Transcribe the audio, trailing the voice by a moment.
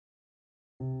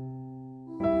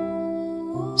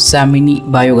Samini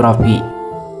Biography.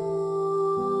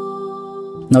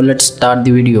 Now let's start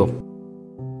the video.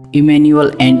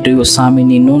 Emmanuel Andrew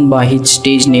Samini, known by his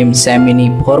stage name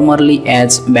Samini, formerly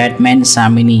as Batman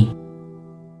Samini.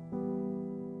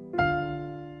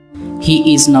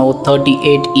 He is now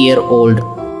 38-year-old.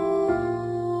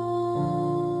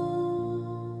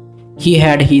 He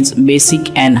had his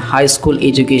basic and high school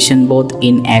education both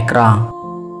in Accra.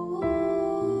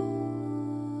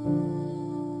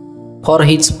 For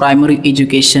his primary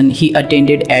education, he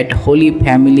attended at Holy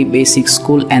Family Basic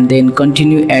School and then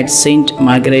continued at St.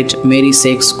 Margaret Mary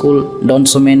Sake School,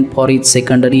 Dunfermline for his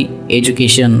secondary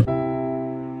education.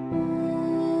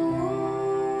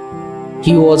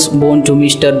 He was born to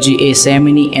Mr. G. A.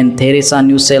 Samini and Theresa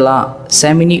Nusela.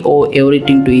 Samini owed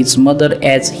everything to his mother,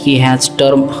 as he has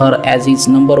termed her as his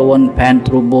number one fan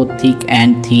through both thick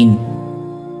and thin.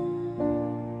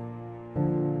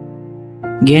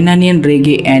 Ghanaian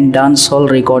reggae and dancehall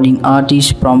recording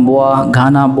artist from Boa,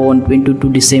 Ghana, born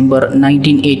 22 December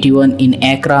 1981 in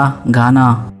Accra,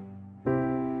 Ghana.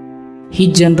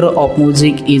 His genre of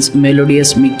music is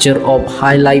melodious mixture of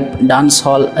high life,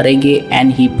 dancehall, reggae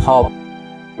and hip hop.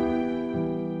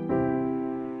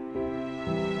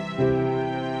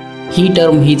 He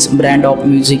termed his brand of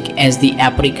music as the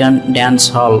African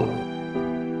dancehall.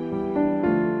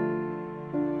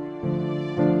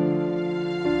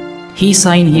 He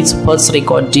signed his first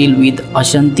record deal with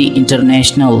Ashanti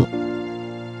International.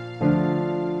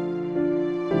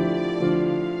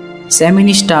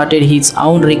 Samini started his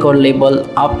own record label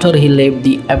after he left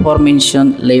the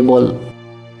aforementioned label.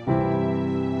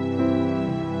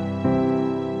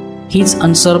 His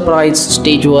unsurprised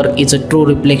stage work is a true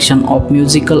reflection of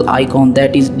musical icon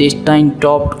that is destined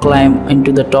to climb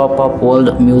into the top of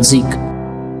world music.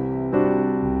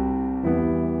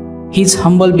 His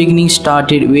humble beginning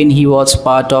started when he was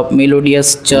part of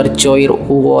melodious church choir,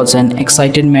 who was an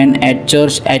excited man at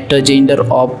church at the gender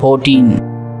of 14.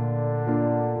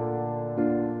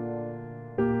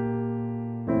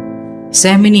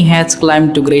 Samini has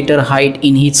climbed to greater height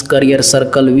in his career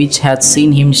circle, which has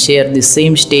seen him share the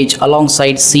same stage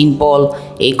alongside Sean Paul,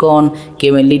 Akon,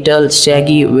 Kevin Little,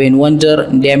 Shaggy, Wayne Wonder,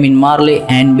 Damian Marley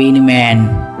and Benny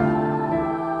Man.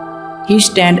 He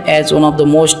stands as one of the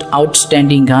most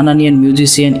outstanding Ghanaian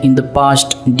musicians in the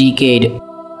past decade.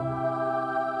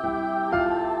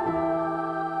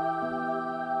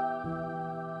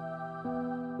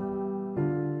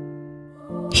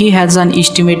 He has an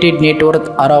estimated net worth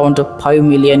around $5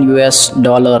 million.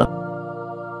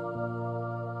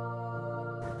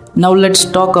 Now let's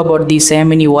talk about the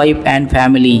Samini wife and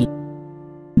family.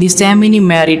 The Samini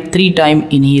married 3 times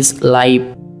in his life.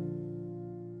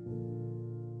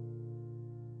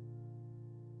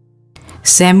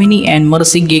 Samini and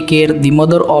Mercy Gekir, the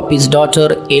mother of his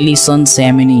daughter Alison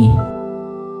Samini.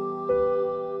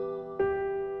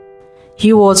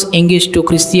 He was engaged to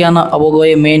Christiana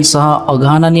Abogoye Mensah, a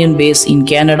Ghanaian based in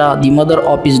Canada, the mother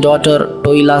of his daughter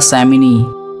Toila Samini.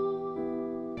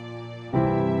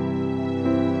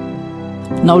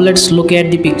 Now let's look at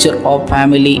the picture of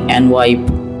family and wife.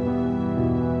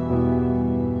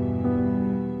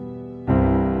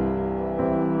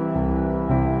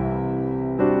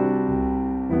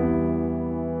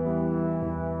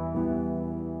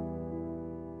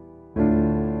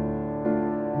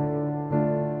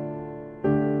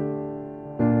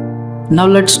 Now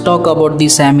let's talk about the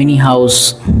Samini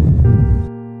house.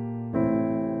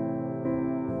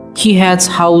 He has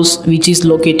house which is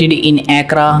located in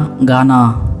Accra,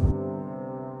 Ghana.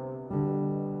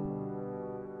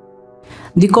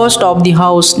 The cost of the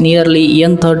house nearly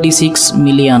 $36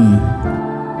 million.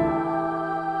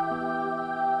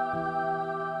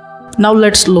 Now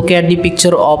let's look at the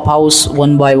picture of house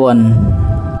one by one.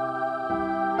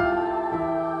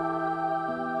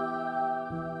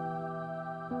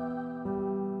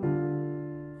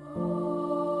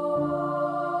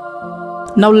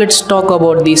 Now let's talk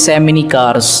about the Samini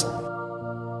cars.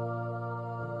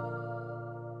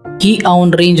 He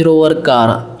owned Range Rover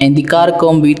car and the car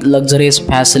comes with luxurious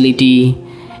facility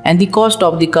and the cost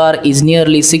of the car is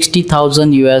nearly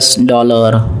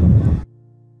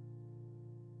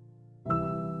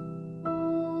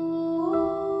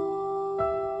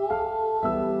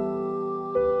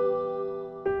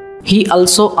He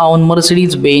also owned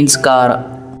Mercedes-Benz car.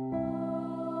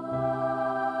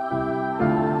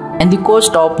 And the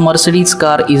cost of Mercedes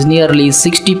car is nearly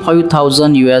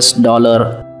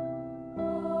 $65,000.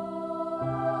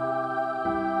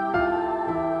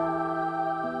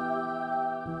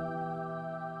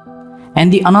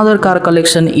 And the another car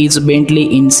collection is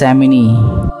Bentley in Samini.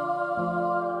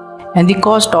 And the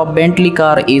cost of Bentley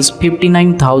car is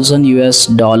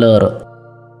 $59,000.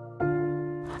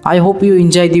 I hope you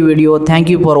enjoy the video. Thank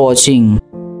you for watching.